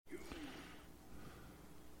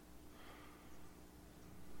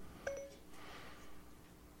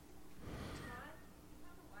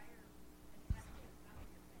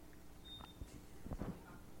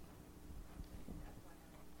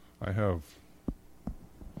I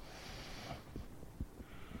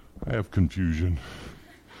have confusion.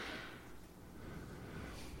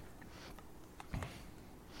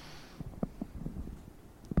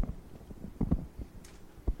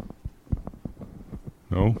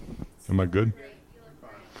 No? Am I good?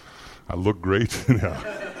 I look great? Yeah.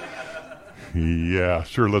 Yeah,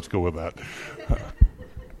 sure, let's go with that.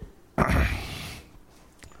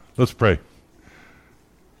 Let's pray.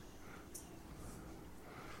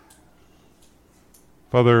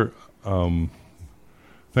 Father,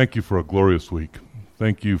 thank you for a glorious week.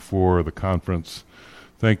 Thank you for the conference.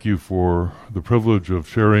 Thank you for the privilege of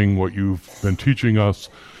sharing what you've been teaching us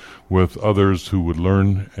with others who would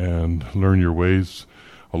learn your ways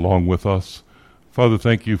along with us. Father,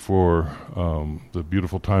 thank you for the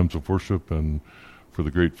beautiful times of worship and for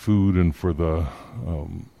the great food and for the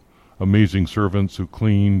amazing servants who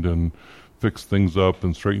cleaned and fixed things up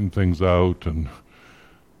and straightened things out. And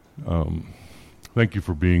thank you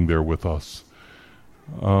for being there with us.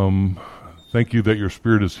 Thank you that your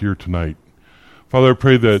Spirit is here tonight. Father, I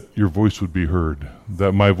pray that your voice would be heard,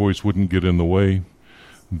 that my voice wouldn't get in the way,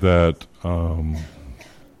 that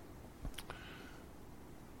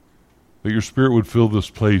your Spirit would fill this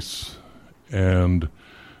place, and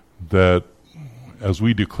that as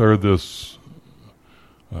we declare this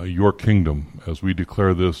your kingdom, as we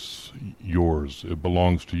declare this yours, it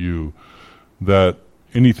belongs to you, that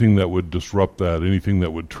anything that would disrupt that, anything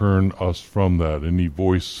that would turn us from that, any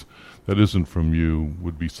voice that isn't from you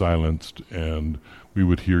would be silenced, and we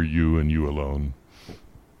would hear you and you alone.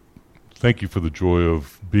 Thank you for the joy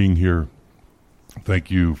of being here. Thank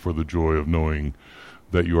you for the joy of knowing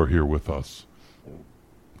that you are here with us.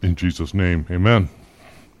 In Jesus' name, amen.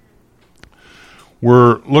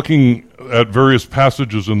 We're looking at various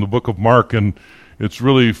passages in the book of Mark, and it's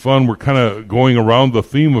really fun. We're kind of going around the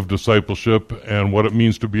theme of discipleship and what it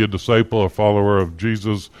means to be a disciple, a follower of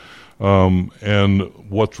Jesus, and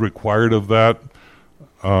what's required of that.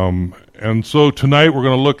 And so tonight we're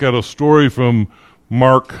going to look at a story from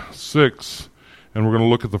Mark 6, and we're going to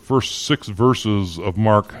look at the first 6 verses of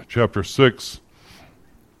Mark chapter 6.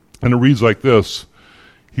 And it reads like this: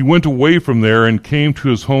 He went away from there and came to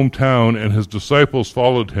his hometown, and his disciples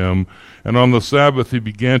followed him. And on the Sabbath he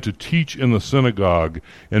began to teach in the synagogue.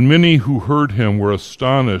 And many who heard him were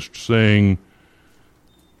astonished, saying,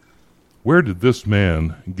 "Where did this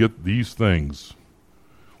man get these things?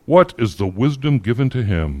 What is the wisdom given to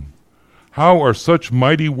him? How are such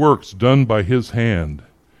mighty works done by his hand?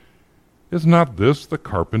 Is not this the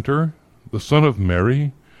carpenter, the son of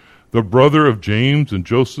Mary, the brother of James and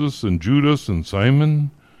Joseph and Judas and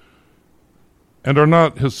Simon? And are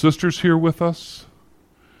not his sisters here with us?"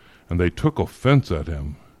 And they took offense at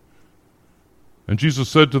him. And Jesus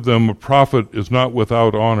said to them, "A prophet is not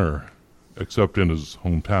without honor, except in his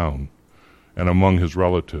hometown, and among his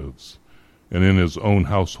relatives, and in his own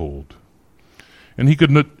household." And he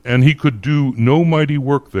could do no mighty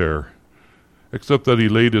work there, except that he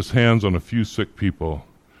laid his hands on a few sick people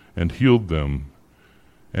and healed them.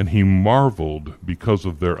 And he marveled because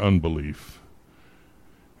of their unbelief.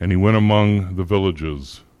 And he went among the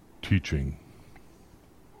villages teaching.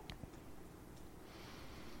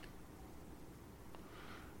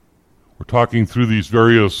 We're talking through these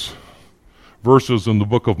various verses in the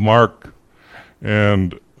book of Mark,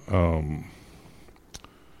 and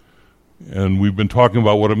we've been talking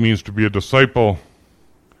about what it means to be a disciple,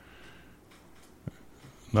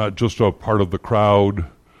 not just a part of the crowd,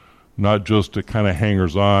 not just a kind of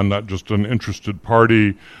hangers-on, not just an interested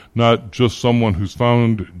party, not just someone who's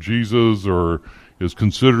found Jesus or is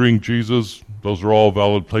considering Jesus. Those are all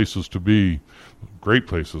valid places to be, great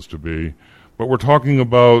places to be. But we're talking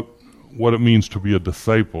about what it means to be a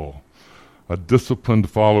disciple, a disciplined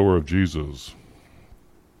follower of Jesus.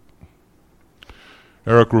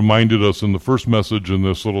 Eric reminded us in the first message in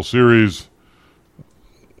this little series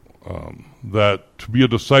that to be a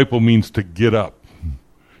disciple means to get up.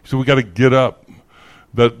 So we got to get up.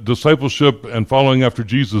 That discipleship and following after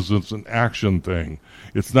Jesus is an action thing.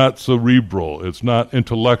 It's not cerebral. It's not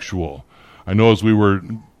intellectual. I know as we were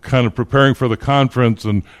kind of preparing for the conference,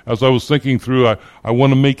 and as I was thinking through, I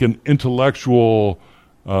want to make an intellectual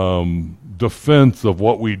defense of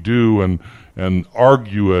what we do and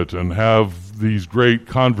argue it and have these great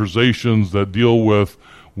conversations that deal with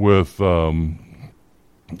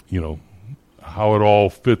how it all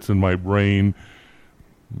fits in my brain.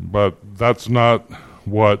 But that's not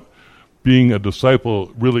what being a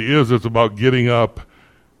disciple really is. It's about getting up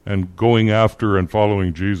and going after and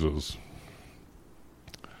following Jesus.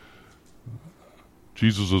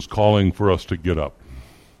 Jesus is calling for us to get up.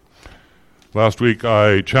 Last week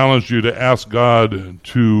I challenged you to ask God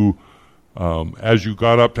to, as you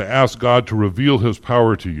got up, to ask God to reveal his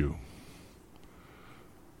power to you.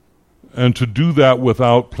 And to do that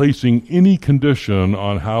without placing any condition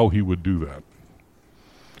on how he would do that.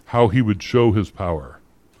 How he would show his power.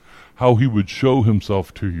 How he would show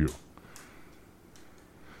himself to you.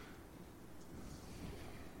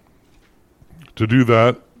 To do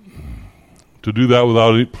that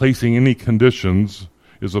without placing any conditions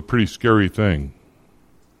is a pretty scary thing.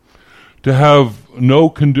 To have no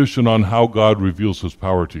condition on how God reveals his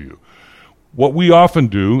power to you. What we often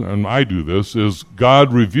do, and I do this, is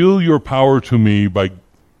God, reveal your power to me by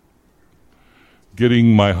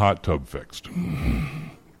getting my hot tub fixed.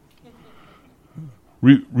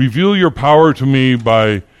 Reveal your power to me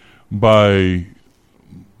by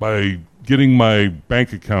getting my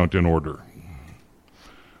bank account in order.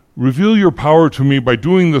 Reveal your power to me by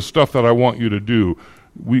doing the stuff that I want you to do.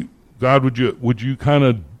 God, would you kind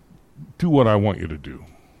of do what I want you to do?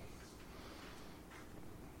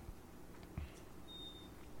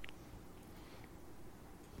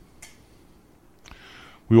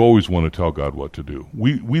 We always want to tell God what to do.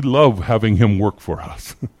 We love having him work for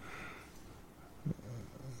us.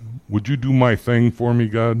 Would you do my thing for me,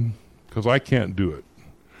 God? Because I can't do it.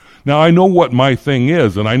 Now, I know what my thing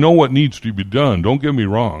is, and I know what needs to be done. Don't get me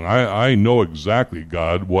wrong. I know exactly,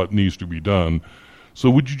 God, what needs to be done. So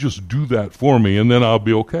would you just do that for me, and then I'll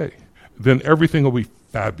be okay. Then everything will be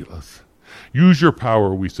fabulous. Use your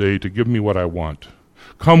power, we say, to give me what I want.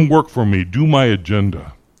 Come work for me. Do my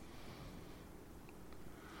agenda.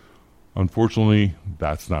 Unfortunately,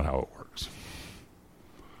 that's not how it works.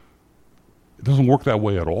 It doesn't work that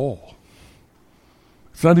way at all.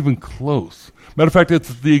 It's not even close. Matter of fact,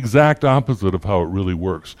 it's the exact opposite of how it really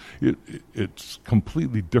works. It's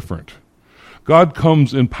completely different. God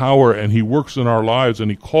comes in power and he works in our lives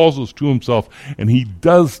and he calls us to himself and he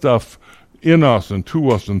does stuff in us and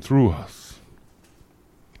to us and through us.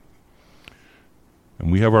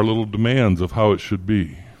 And we have our little demands of how it should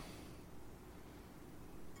be.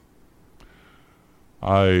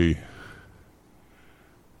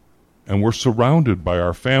 And we're surrounded by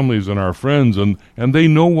our families and our friends, and they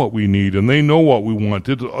know what we need, and they know what we want.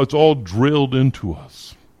 It's all drilled into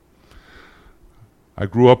us. I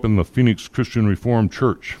grew up in the Phoenix Christian Reformed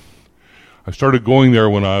Church. I started going there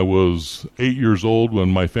when I was 8 years old, when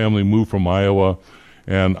my family moved from Iowa,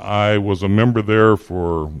 and I was a member there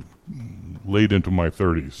for late into my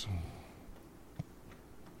 30s.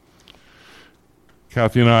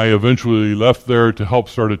 Kathy and I eventually left there to help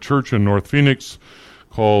start a church in North Phoenix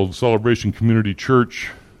called Celebration Community Church.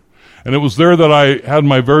 And it was there that I had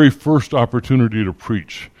my very first opportunity to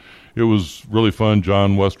preach. It was really fun.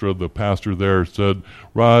 John Westra, the pastor there, said,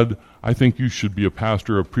 "Rod, I think you should be a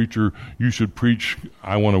pastor, a preacher. You should preach.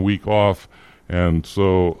 I want a week off." And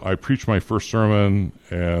so I preached my first sermon,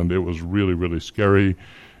 and it was really, really scary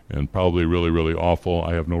and probably really, really awful.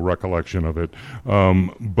 I have no recollection of it.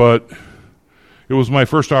 But it was my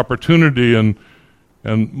first opportunity, and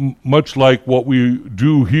much like what we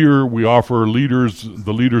do here, we offer the leaders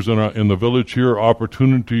in the village here,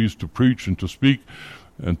 opportunities to preach and to speak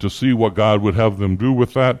and to see what God would have them do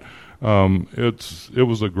with that. It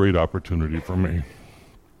was a great opportunity for me.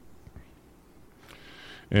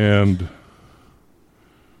 And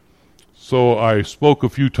so I spoke a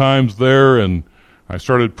few times there, and I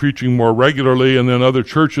started preaching more regularly, and then other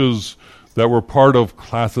churches that were part of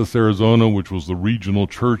Classis, Arizona, which was the regional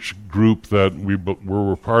church group that we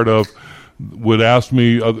were part of, would ask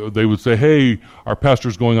me, they would say, "Hey, our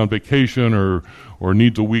pastor's going on vacation or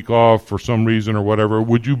needs a week off for some reason or whatever.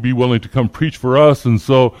 Would you be willing to come preach for us?" And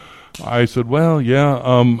so I said, "Well, yeah."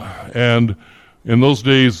 And in those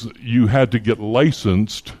days, you had to get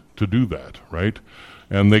licensed to do that, right?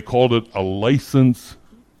 And they called it a license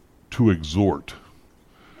to exhort,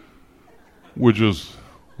 which is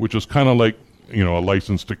kind of like, a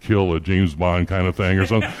license to kill, a James Bond kind of thing or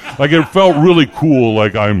something. Like, it felt really cool,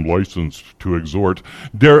 like I'm licensed to exhort.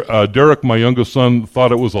 Derek, my youngest son,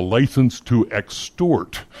 thought it was a license to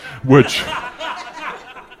extort, which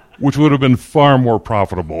would have been far more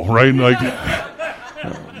profitable, right?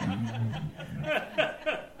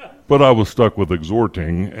 But I was stuck with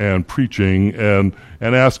exhorting and preaching and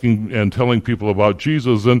asking and telling people about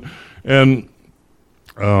Jesus, and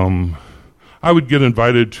I would get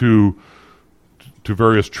invited to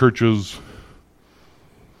various churches.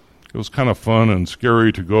 It was kind of fun and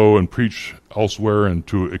scary to go and preach elsewhere and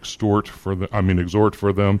to exhort for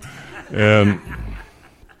them. And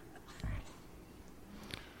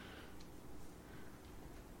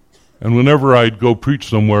whenever I'd go preach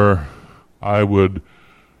somewhere, I would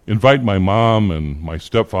invite my mom and my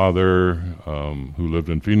stepfather, who lived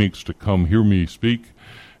in Phoenix, to come hear me speak,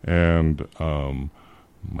 and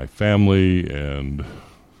my family and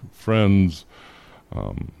friends,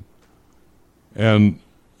 and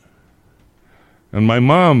my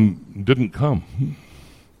mom didn't come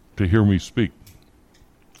to hear me speak.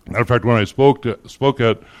 Matter of fact, when I spoke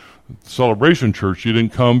at Celebration Church, she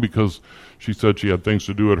didn't come because she said she had things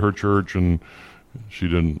to do at her church and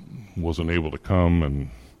she wasn't able to come. And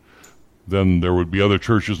then there would be other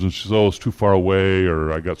churches, and she said, "Oh, it's too far away,"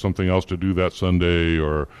 or "I got something else to do that Sunday,"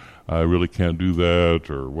 or "I really can't do that,"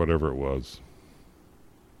 or whatever it was.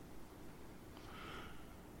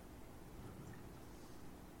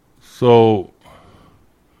 So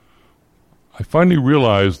I finally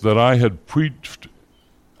realized that I had preached,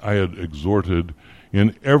 I had exhorted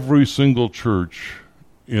in every single church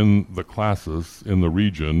in the classes in the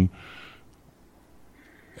region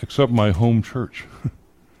except my home church,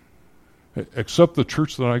 except the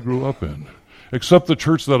church that I grew up in, except the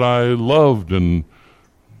church that I loved and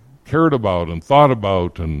cared about and thought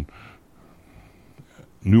about and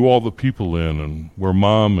knew all the people in, and where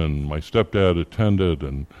Mom and my stepdad attended,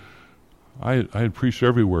 and I had preached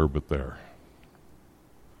everywhere but there.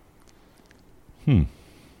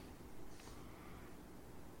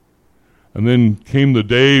 And then came the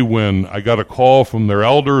day when I got a call from their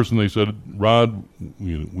elders, and they said, "Rod,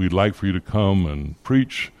 we'd like for you to come and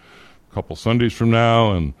preach a couple Sundays from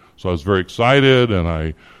now." And so I was very excited, and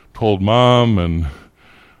I told Mom, and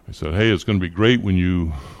I said, "Hey, it's going to be great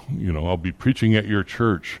when I'll be preaching at your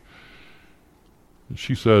church." And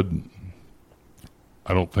she said,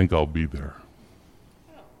 "I don't think I'll be there."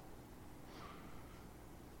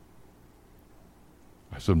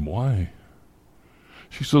 I said, "Why?"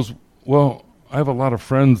 She says, "Well, I have a lot of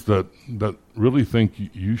friends that really think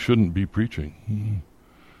you shouldn't be preaching.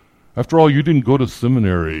 After all, you didn't go to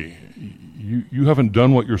seminary. You haven't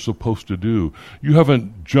done what you're supposed to do. You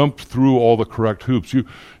haven't jumped through all the correct hoops.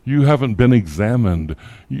 You haven't been examined.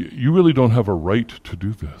 You really don't have a right to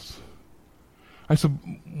do this." I said,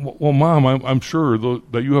 "Well, Mom, I'm sure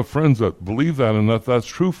that you have friends that believe that and that's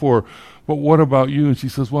true for, but what about you?" And she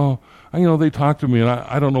says, "Well, they talk to me, and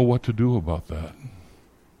I don't know what to do about that."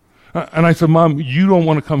 And I said, "Mom, you don't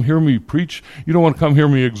want to come hear me preach. You don't want to come hear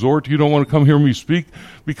me exhort. You don't want to come hear me speak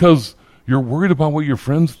because you're worried about what your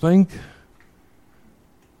friends think?"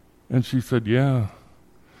 And she said, "Yeah."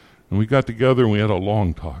 And we got together and we had a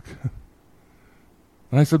long talk.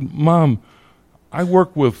 And I said, "Mom, I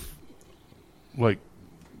work with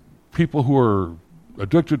people who are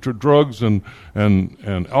addicted to drugs and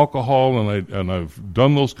alcohol, and I've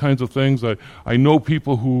done those kinds of things. I know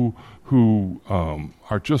people who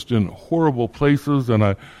are just in horrible places, and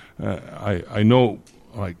I know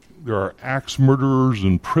there are axe murderers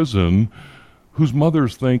in prison whose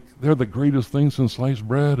mothers think they're the greatest thing since sliced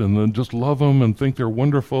bread, and then just love them and think they're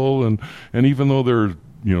wonderful, and even though they're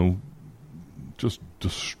just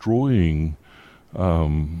destroying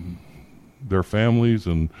their families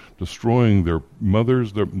and destroying their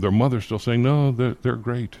mothers, their mothers still saying, no, they're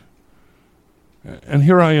great." And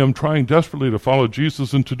here I am trying desperately to follow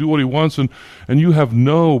Jesus and to do what he wants, and you have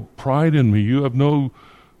no pride in me. You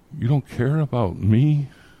don't care about me.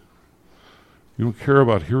 You don't care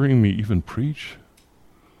about hearing me even preach.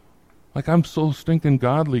 I'm so stinking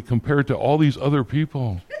godly compared to all these other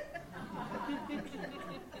people.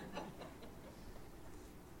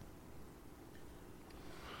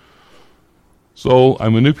 So I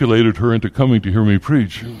manipulated her into coming to hear me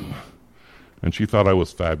preach, and she thought I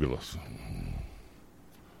was fabulous.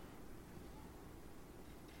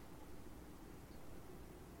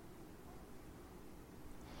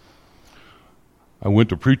 I went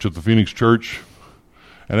to preach at the Phoenix church,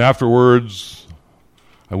 and afterwards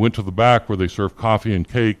I went to the back where they served coffee and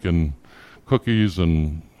cake and cookies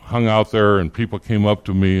and hung out there, and people came up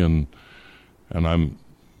to me, and I'm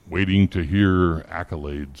waiting to hear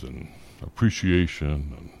accolades and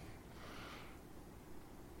appreciation.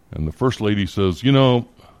 And the first lady says,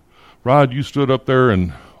 "Rod, you stood up there,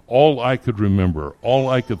 and all I could remember, all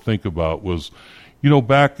I could think about was,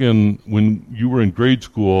 back when you were in grade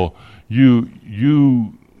school, you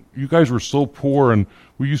guys were so poor, and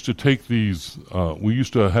we used to take these, we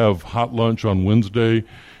used to have hot lunch on Wednesday,"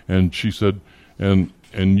 and she said, and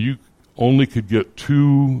you only could get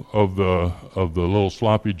 2 of the little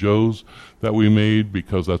sloppy joes that we made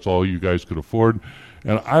because that's all you guys could afford.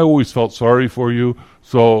 And I always felt sorry for you,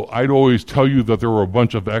 so I'd always tell you that there were a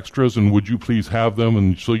bunch of extras, and would you please have them?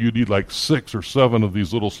 And so you'd eat 6 or 7 of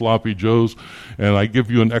these little sloppy joes, and I give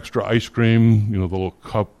you an extra ice cream, the little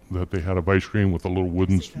cup that they had of ice cream with a little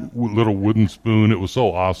wooden spoon. It was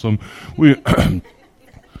so awesome.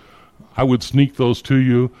 I would sneak those to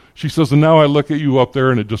you. She says, and now I look at you up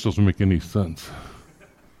there and it just doesn't make any sense.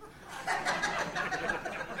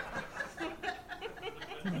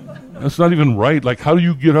 That's not even right. Like, how do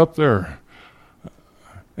you get up there?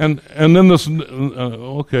 And then this,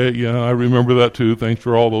 okay, yeah, I remember that too. Thanks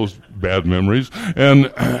for all those bad memories.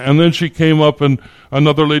 And then she came up, and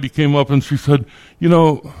another lady came up, and she said,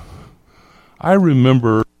 I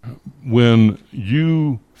remember when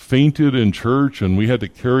you fainted in church, and we had to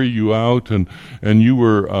carry you out, and you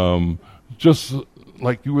were just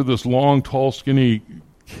like you were this long, tall, skinny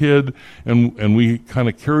kid, and we kind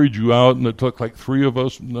of carried you out, and it took like three of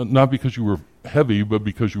us, not because you were heavy, but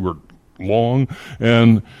because you were long.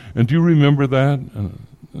 And do you remember that?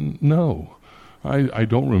 No, I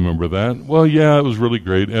don't remember that. Well, yeah, it was really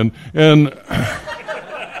great. And and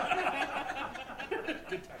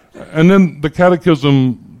then the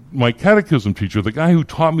catechism, my catechism teacher, the guy who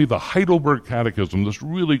taught me the Heidelberg Catechism, this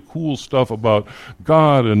really cool stuff about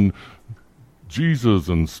God and Jesus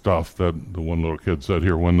and stuff that the one little kid said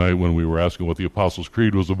here one night when we were asking what the Apostles'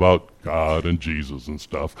 Creed was about, God and Jesus and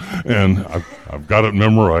stuff. And I've got it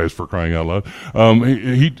memorized, for crying out loud.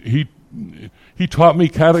 He taught me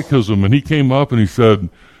catechism, and he came up and he said,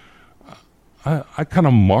 I kind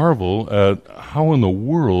of marvel at how in the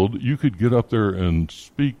world you could get up there and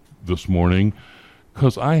speak this morning,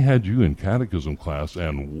 because I had you in catechism class,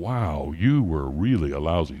 and wow, you were really a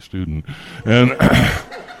lousy student. And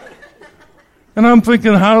I'm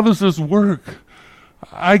thinking, how does this work?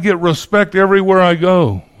 I get respect everywhere I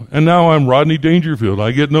go. And now I'm Rodney Dangerfield.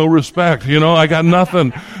 I get no respect. I got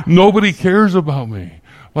nothing. Nobody cares about me.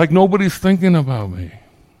 Like nobody's thinking about me.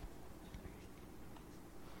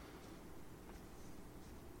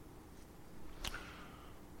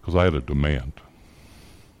 Because I had a demand.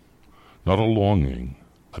 Not a longing,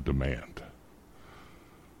 a demand.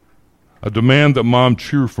 A demand that Mom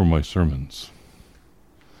cheer for my sermons.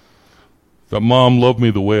 That Mom loved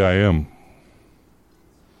me the way I am.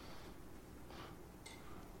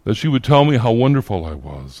 That she would tell me how wonderful I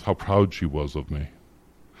was, how proud she was of me.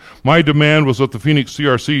 My demand was that the Phoenix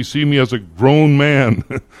CRC see me as a grown man,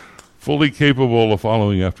 fully capable of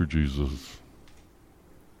following after Jesus.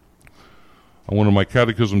 I wanted my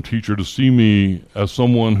catechism teacher to see me as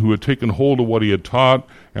someone who had taken hold of what he had taught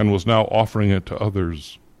and was now offering it to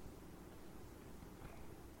others.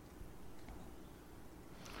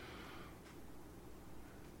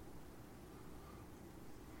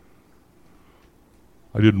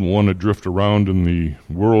 I didn't want to drift around in the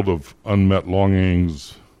world of unmet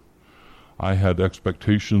longings. I had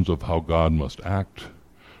expectations of how God must act.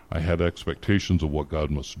 I had expectations of what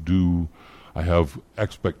God must do. I have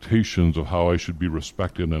expectations of how I should be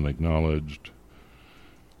respected and acknowledged.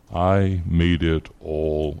 I made it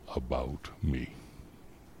all about me.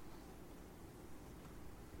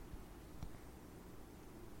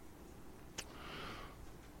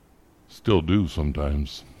 Still do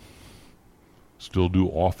sometimes. Still do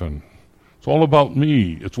often. It's all about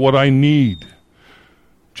me. It's what I need.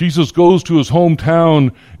 Jesus goes to his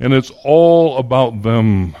hometown, and it's all about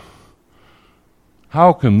them.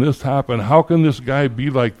 How can this happen? How can this guy be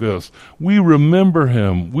like this? We remember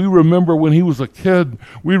him. We remember when he was a kid.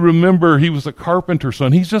 We remember he was a carpenter's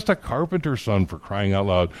son. He's just a carpenter's son, for crying out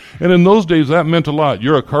loud. And in those days, that meant a lot.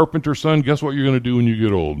 You're a carpenter's son. Guess what you're going to do when you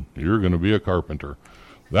get old? You're going to be a carpenter.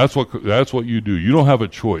 That's what you do. You don't have a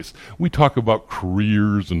choice. We talk about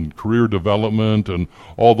careers and career development and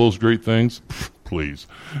all those great things. Please.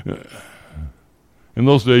 In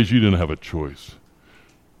those days, you didn't have a choice.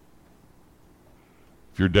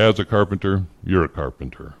 If your dad's a carpenter, you're a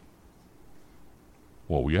carpenter.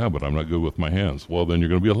 Well, yeah, but I'm not good with my hands. Well, then you're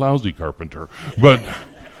going to be a lousy carpenter. But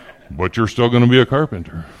you're still going to be a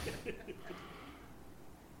carpenter.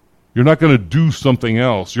 You're not going to do something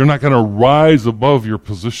else. You're not going to rise above your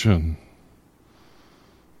position.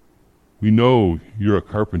 We know you're a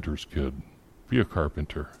carpenter's kid. Be a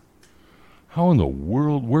carpenter. How in the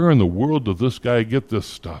world, where in the world does this guy get this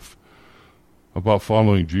stuff about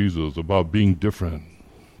following Jesus, about being different?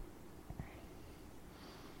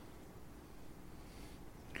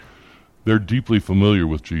 They're deeply familiar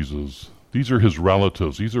with Jesus. These are his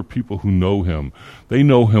relatives. These are people who know him. They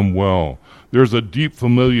know him well. There's a deep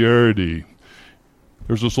familiarity.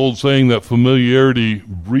 There's this old saying that familiarity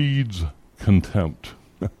breeds contempt.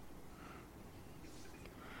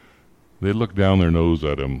 They look down their nose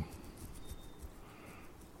at him.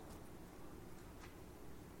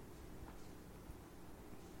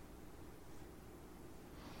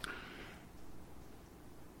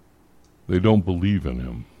 They don't believe in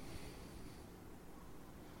him.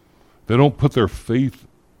 They don't put their faith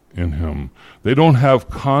in him. They don't have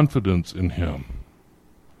confidence in him.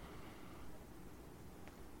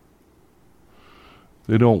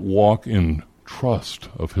 They don't walk in trust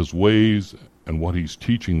of his ways and what he's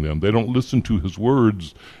teaching them. They don't listen to his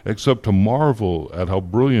words except to marvel at how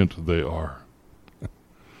brilliant they are.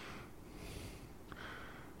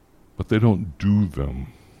 But they don't do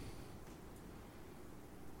them.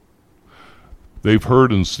 They've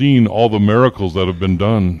heard and seen all the miracles that have been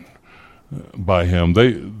done by him.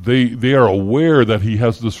 They are aware that he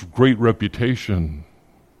has this great reputation.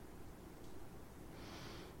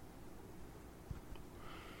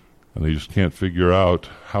 And they just can't figure out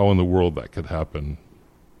how in the world that could happen.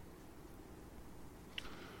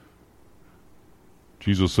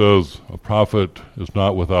 Jesus says a prophet is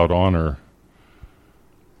not without honor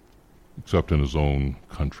except in his own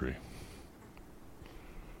country,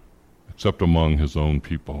 except among his own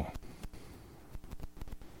people.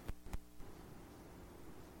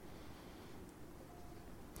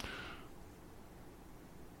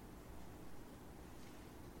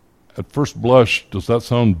 At first blush, does that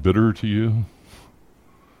sound bitter to you?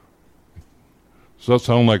 Does that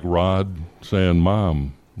sound like Rod saying,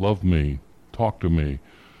 Mom, love me, talk to me,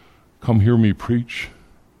 come hear me preach?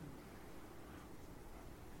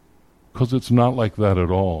 Because it's not like that at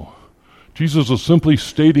all. Jesus is simply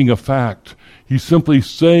stating a fact. He's simply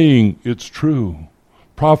saying it's true.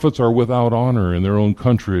 Prophets are without honor in their own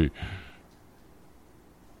country.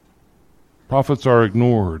 Prophets are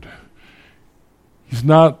ignored. He's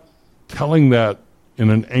not telling that in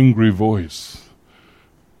an angry voice.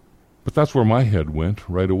 But that's where my head went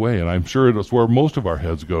right away, and I'm sure that's where most of our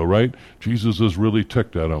heads go, right? Jesus is really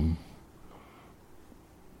ticked at him.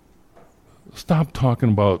 Stop talking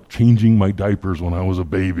about changing my diapers when I was a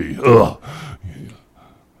baby. Ugh.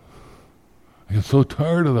 I get so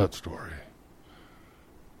tired of that story.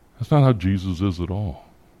 That's not how Jesus is at all.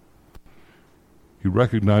 He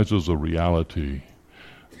recognizes a reality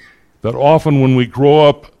that often when we grow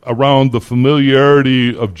up around the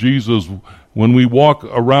familiarity of Jesus, when we walk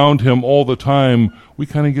around him all the time, we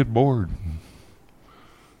kind of get bored.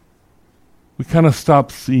 We kind of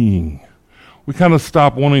stop seeing. We kind of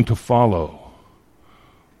stop wanting to follow.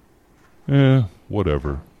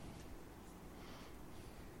 Whatever.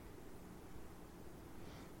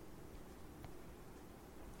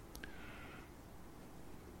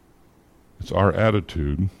 It's our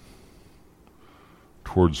attitude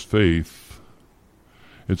towards faith.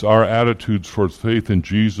 It's our attitudes towards faith in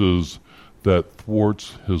Jesus that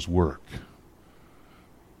thwarts his work.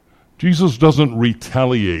 Jesus doesn't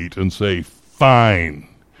retaliate and say, fine,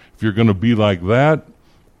 if you're going to be like that,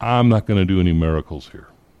 I'm not going to do any miracles here.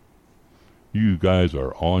 You guys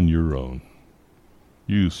are on your own.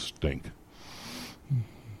 You stink.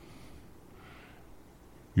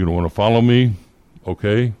 You don't want to follow me?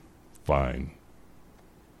 Okay, fine.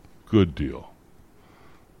 Good deal.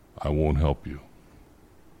 I won't help you.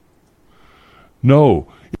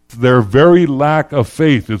 No, it's their very lack of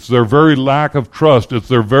faith. It's their very lack of trust. It's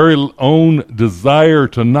their very own desire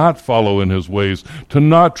to not follow in his ways, to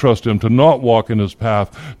not trust him, to not walk in his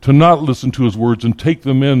path, to not listen to his words and take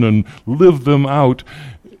them in and live them out.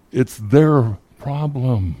 It's their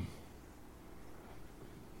problem.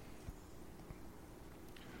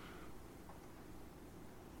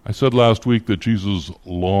 I said last week that Jesus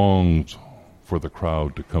longs for the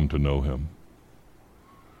crowd to come to know him.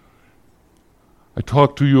 I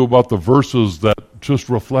talked to you about the verses that just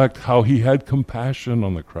reflect how he had compassion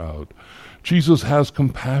on the crowd. Jesus has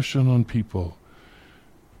compassion on people.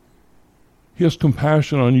 He has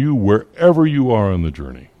compassion on you wherever you are on the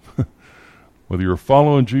journey. Whether you're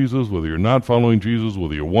following Jesus, whether you're not following Jesus,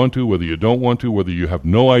 whether you want to, whether you don't want to, whether you have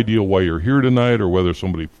no idea why you're here tonight, or whether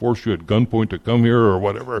somebody forced you at gunpoint to come here, or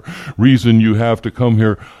whatever reason you have to come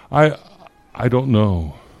here. I don't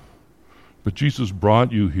know. But Jesus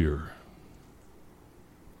brought you here.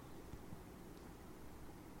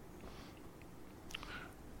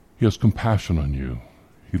 He has compassion on you.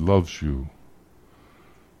 He loves you.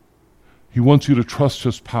 He wants you to trust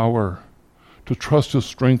his power, to trust his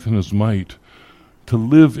strength and his might, to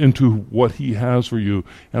live into what he has for you.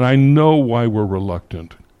 And I know why we're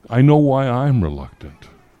reluctant. I know why I'm reluctant.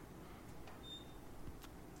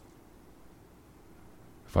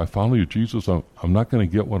 If I follow you, Jesus, I'm not going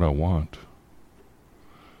to get what I want.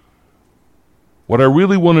 What I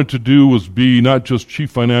really wanted to do was be not just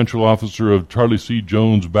chief financial officer of Charlie C.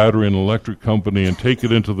 Jones Battery and Electric Company and take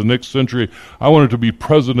it into the next century. I wanted to be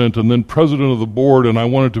president and then president of the board, and I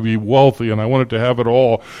wanted to be wealthy, and I wanted to have it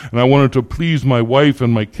all, and I wanted to please my wife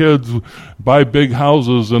and my kids, buy big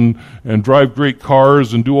houses and drive great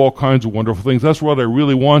cars and do all kinds of wonderful things. That's what I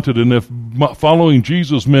really wanted, and if following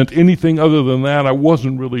Jesus meant anything other than that, I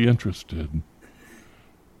wasn't really interested.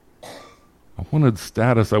 I wanted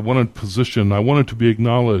status, I wanted position, I wanted to be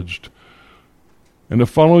acknowledged. And if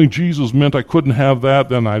following Jesus meant I couldn't have that,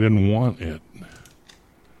 then I didn't want it.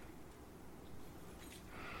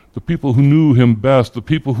 The people who knew him best, the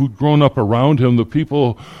people who'd grown up around him, the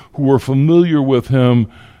people who were familiar with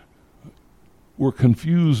him were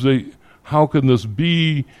confused. How can this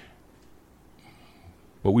be?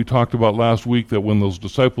 But we talked about last week that when those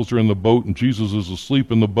disciples are in the boat and Jesus is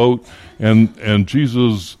asleep in the boat and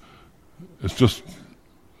Jesus is just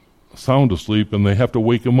sound asleep and they have to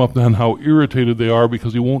wake him up, then how irritated they are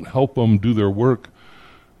because he won't help them do their work,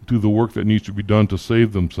 do the work that needs to be done to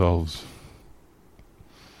save themselves.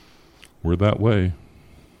 We're that way.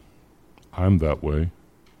 I'm that way.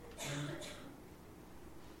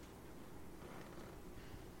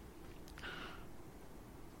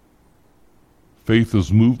 Faith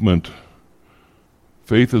is movement.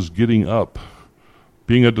 Faith is getting up.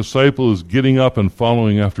 Being a disciple is getting up and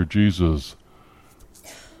following after Jesus.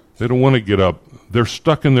 They don't want to get up. They're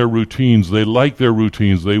stuck in their routines. They like their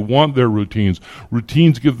routines. They want their routines.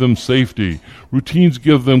 Routines give them safety. Routines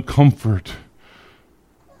give them comfort.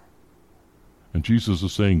 And Jesus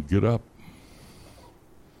is saying, get up.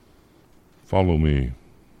 Follow me.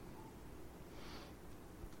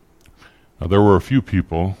 Now, there were a few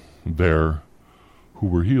people there who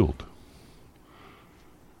were healed.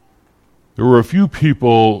 There were a few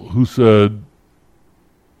people who said,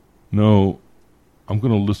 no, I'm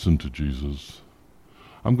going to listen to Jesus.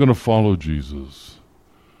 I'm going to follow Jesus.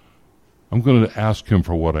 I'm going to ask him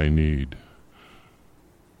for what I need.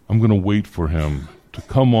 I'm going to wait for him to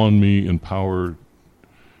come on me in power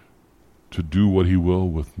to do what he will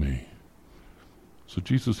with me. So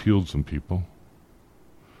Jesus healed some people.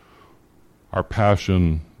 Our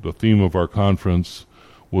passion, the theme of our conference,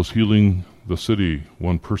 was healing the city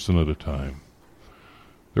one person at a time.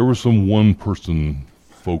 There were some one-person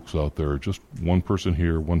folks out there, just one person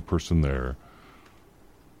here, one person there,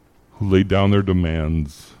 who laid down their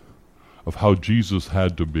demands of how Jesus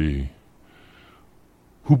had to be,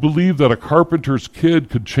 who believed that a carpenter's kid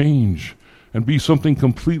could change and be something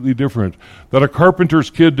completely different, that a carpenter's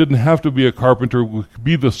kid didn't have to be a carpenter, could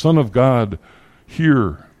be the Son of God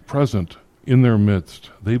here, present, in their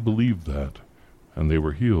midst. They believed that, and they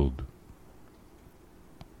were healed.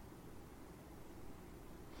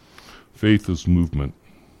 Faith is movement.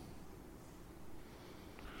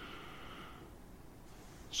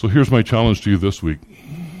 So here's my challenge to you this week.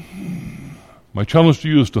 My challenge to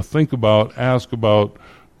you is to think about, ask about,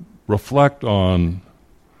 reflect on,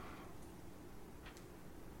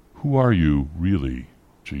 who are you really,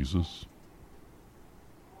 Jesus?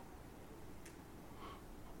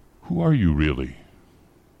 Who are you really?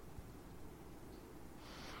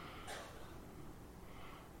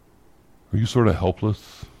 Are you sort of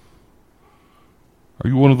helpless? Are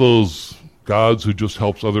you one of those gods who just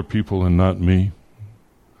helps other people and not me?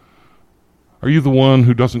 Are you the one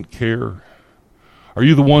who doesn't care? Are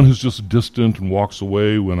you the one who's just distant and walks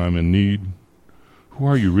away when I'm in need? Who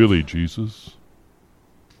are you really, Jesus?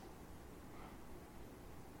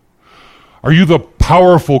 Are you the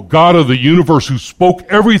powerful God of the universe who spoke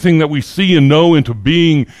everything that we see and know into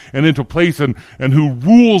being and into place and who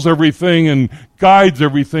rules everything and guides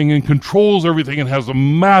everything and controls everything and has a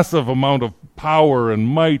massive amount of power and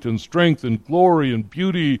might and strength and glory and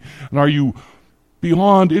beauty? And are you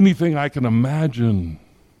beyond anything I can imagine?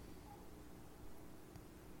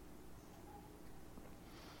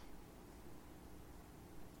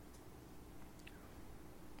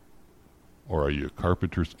 Or are you a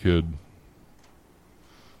carpenter's kid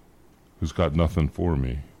who's got nothing for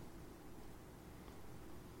me?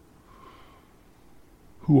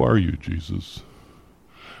 Who are you, Jesus?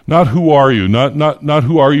 Not who are you, not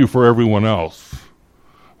who are you for everyone else.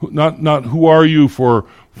 Not who are you for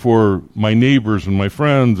my neighbors and my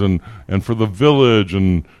friends and for the village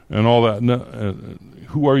and all that. No,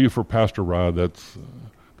 who are you for Pastor Rod?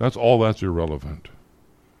 That's all that's irrelevant.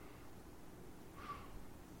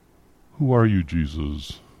 Who are you,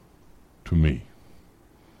 Jesus, to me?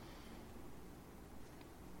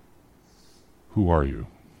 Who are you?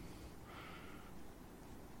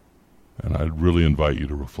 And I'd really invite you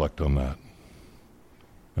to reflect on that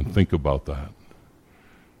and think about that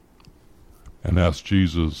and ask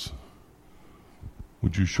Jesus,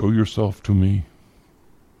 would you show yourself to me?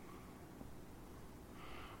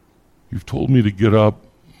 You've told me to get up.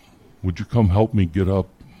 Would you come help me get up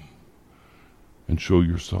and show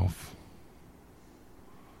yourself?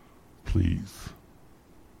 Please.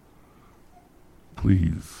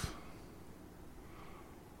 Please.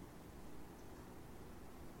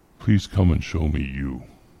 Please come and show me you.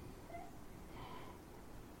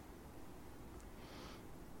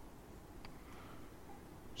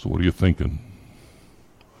 So what are you thinking?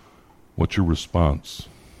 What's your response?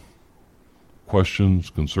 Questions,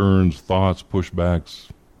 concerns, thoughts, pushbacks,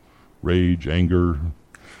 rage, anger,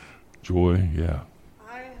 joy? Yeah.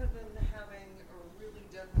 I have been having a really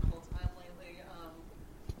difficult time lately.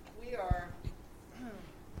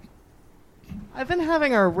 I've been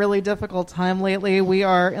having a really difficult time lately. We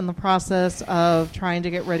are in the process of trying to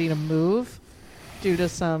get ready to move due to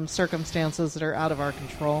some circumstances that are out of our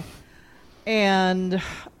control. And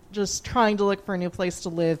just trying to look for a new place to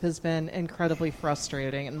live has been incredibly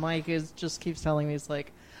frustrating. And Mike just keeps telling me, he's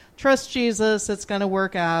like, trust Jesus, it's going to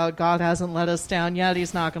work out. God hasn't let us down yet.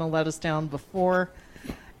 He's not going to let us down before.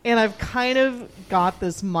 And I've kind of got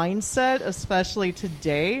this mindset, especially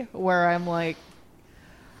today, where I'm like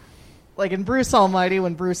in Bruce Almighty,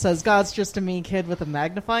 when Bruce says, God's just a mean kid with a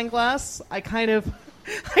magnifying glass, I kind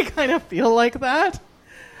of feel like that.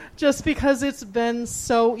 Just because it's been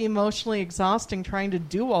so emotionally exhausting trying to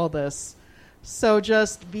do all this. So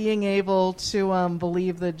just being able to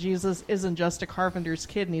believe that Jesus isn't just a carpenter's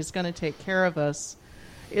kid and he's going to take care of us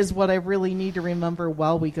is what I really need to remember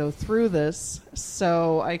while we go through this,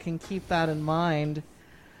 so I can keep that in mind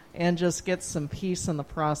and just get some peace in the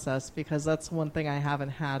process, because that's one thing I haven't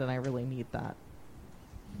had and I really need that.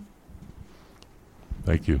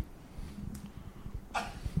 Thank you.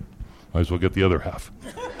 Might as well get the other half.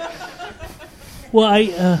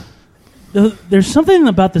 Well, there's something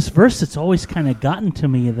about this verse that's always kind of gotten to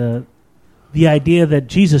me, the idea that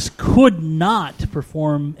Jesus could not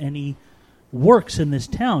perform any works in this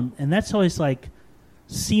town, and that's always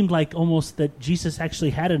seemed like almost that Jesus actually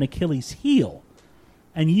had an Achilles heel,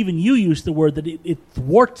 and even you used the word that it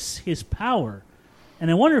thwarts his power,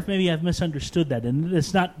 and I wonder if maybe I've misunderstood that, and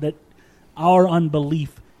it's not that our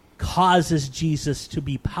unbelief causes Jesus to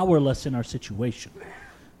be powerless in our situation.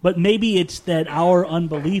 But maybe it's that our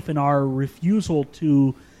unbelief and our refusal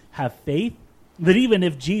to have faith, that even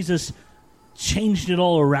if Jesus changed it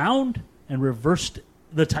all around and reversed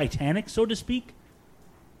the Titanic, so to speak,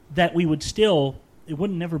 that we would still, it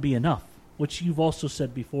wouldn't never be enough, which you've also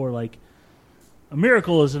said before, a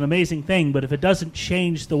miracle is an amazing thing, but if it doesn't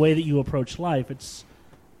change the way that you approach life,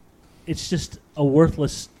 it's just a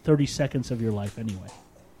worthless 30 seconds of your life anyway.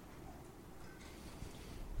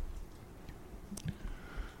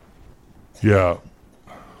 Yeah.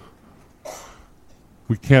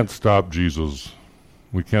 We can't stop Jesus.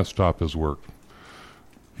 We can't stop his work.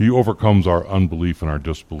 He overcomes our unbelief and our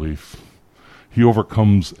disbelief. He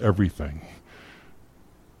overcomes everything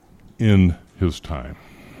in his time.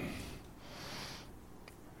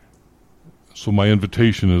 So my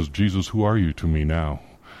invitation is, Jesus, who are you to me now?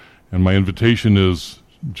 And my invitation is,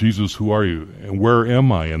 Jesus, who are you? And where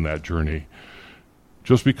am I in that journey?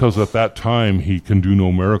 Just because at that time he can do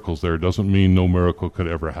no miracles there doesn't mean no miracle could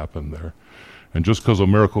ever happen there. And just because a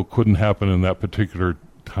miracle couldn't happen in that particular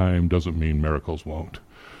time doesn't mean miracles won't.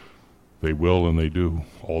 They will, and they do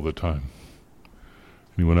all the time.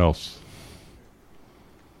 Anyone else?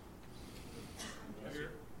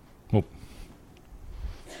 Oh.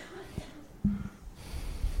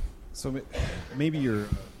 So maybe you're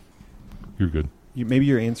good. Maybe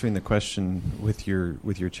you're answering the question with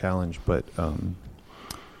your challenge, but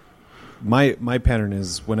my pattern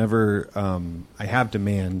is whenever I have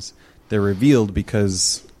demands, they're revealed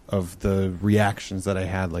because of the reactions that I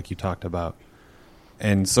had, like you talked about.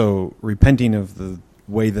 And so repenting of the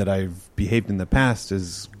way that I've behaved in the past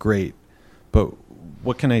is great, but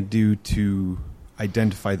what can I do to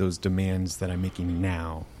identify those demands that I'm making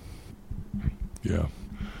now? Yeah.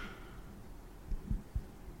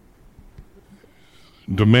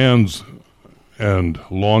 Demands and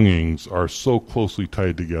longings are so closely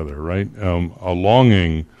tied together, right? A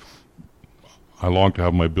longing, I long to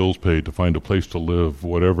have my bills paid, to find a place to live,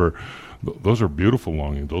 whatever. Those are beautiful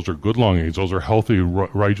longings. Those are good longings. Those are healthy,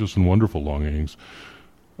 righteous, and wonderful longings.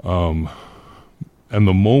 And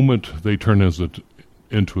the moment they turn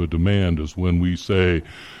into a demand is when we say,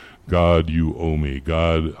 God, you owe me.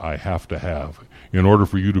 God, I have to have. In order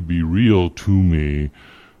for you to be real to me,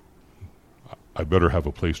 I better have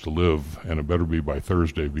a place to live, and it better be by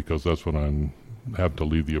Thursday, because that's when I have to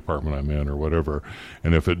leave the apartment I'm in or whatever.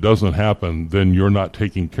 And if it doesn't happen, then you're not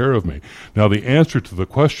taking care of me. Now, the answer to the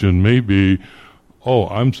question may be, oh,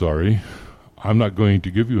 I'm sorry, I'm not going to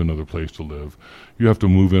give you another place to live. You have to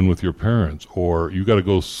move in with your parents, or you got to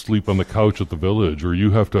go sleep on the couch at the village, or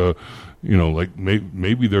you have to,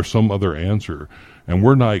 maybe there's some other answer. And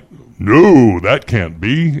we're not, no, that can't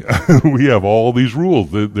be. We have all these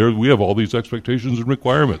rules. We have all these expectations and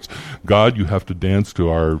requirements. God, you have to dance to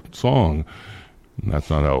our song. And that's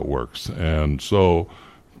not how it works. And so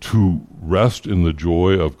To rest in the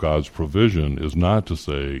joy of God's provision is not to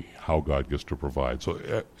say how God gets to provide.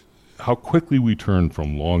 So how quickly we turn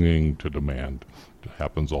from longing to demand. It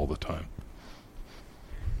happens all the time.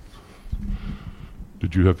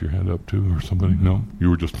 Did you have your hand up too, or somebody? No? You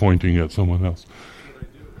were just pointing at someone else.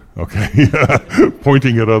 Okay, yeah.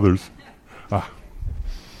 Pointing at others.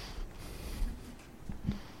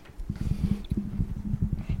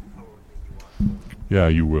 Yeah,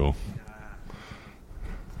 you will.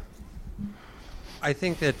 I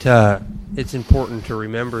think that it's important to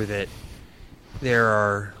remember that there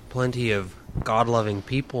are plenty of God-loving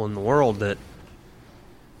people in the world that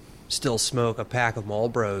still smoke a pack of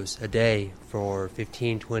Marlboros a day for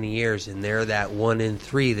 15, 20 years, and they're that 1 in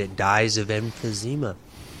 3 that dies of emphysema.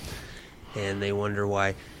 And they wonder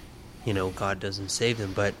why, God doesn't save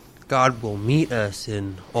them. But God will meet us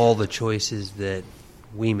in all the choices that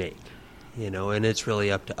we make, and it's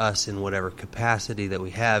really up to us in whatever capacity that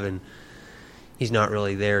we have. And He's not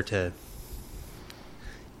really there to,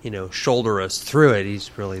 shoulder us through it.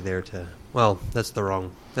 He's really there to, that's the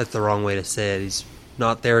wrong way to say it. He's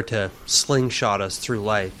not there to slingshot us through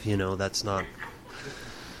life. That's not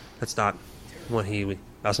what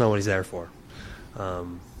He's there for.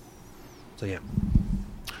 So yeah.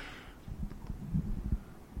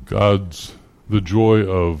 The joy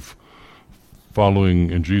of following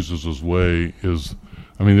in Jesus' way is,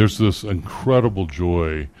 there's this incredible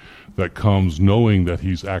joy that comes knowing that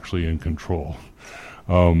He's actually in control.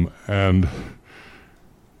 And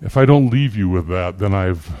if I don't leave you with that, then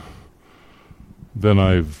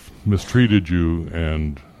I've mistreated you,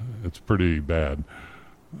 and it's pretty bad.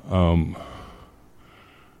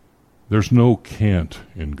 There's no can't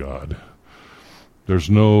in God. There's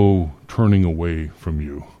no turning away from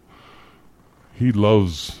you. He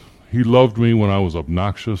loved me when I was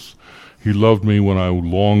obnoxious. He loved me when I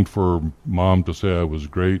longed for Mom to say I was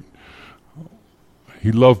great.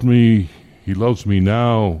 He loves me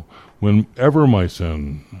now whenever my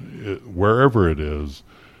sin, wherever it is.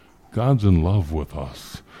 God's in love with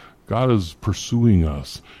us. God is pursuing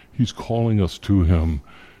us. He's calling us to Him.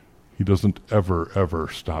 He doesn't ever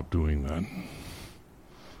stop doing that.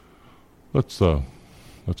 Let's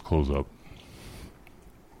close up.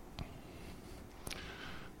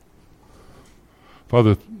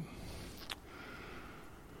 Father,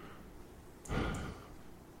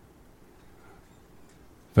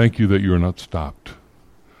 thank you that you are not stopped.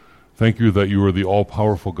 Thank you that you are the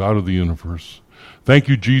all-powerful God of the universe. Thank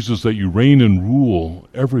you, Jesus, that you reign and rule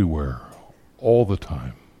everywhere, all the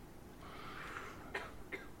time.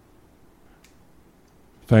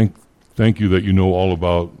 Thank you that you know all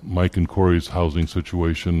about Mike and Corey's housing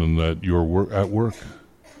situation and that you're at work.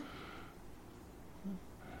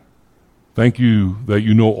 Thank you that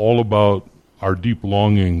you know all about our deep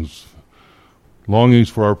longings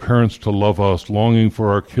for our parents to love us, longing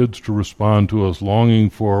for our kids to respond to us, longing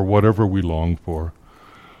for whatever we long for,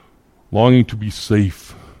 longing to be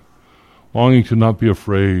safe, longing to not be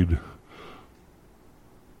afraid,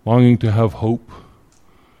 longing to have hope.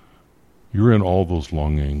 You're in all those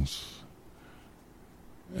longings,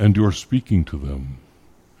 and you're speaking to them,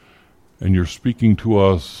 and you're speaking to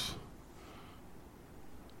us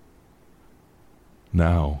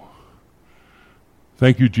now.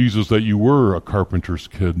 Thank you, Jesus, that you were a carpenter's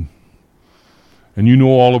kid, and you know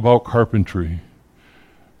all about carpentry,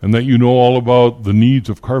 and that you know all about the needs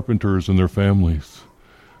of carpenters and their families,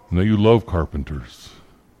 and that you love carpenters,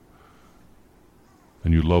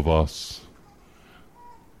 and you love us.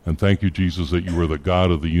 And thank you, Jesus, that you are the God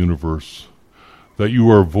of the universe, that you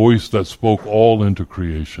are a voice that spoke all into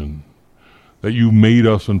creation, that you made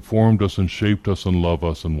us and formed us and shaped us and love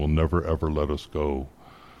us and will never, ever let us go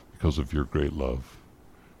because of your great love.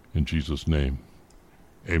 In Jesus' name,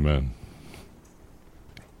 amen.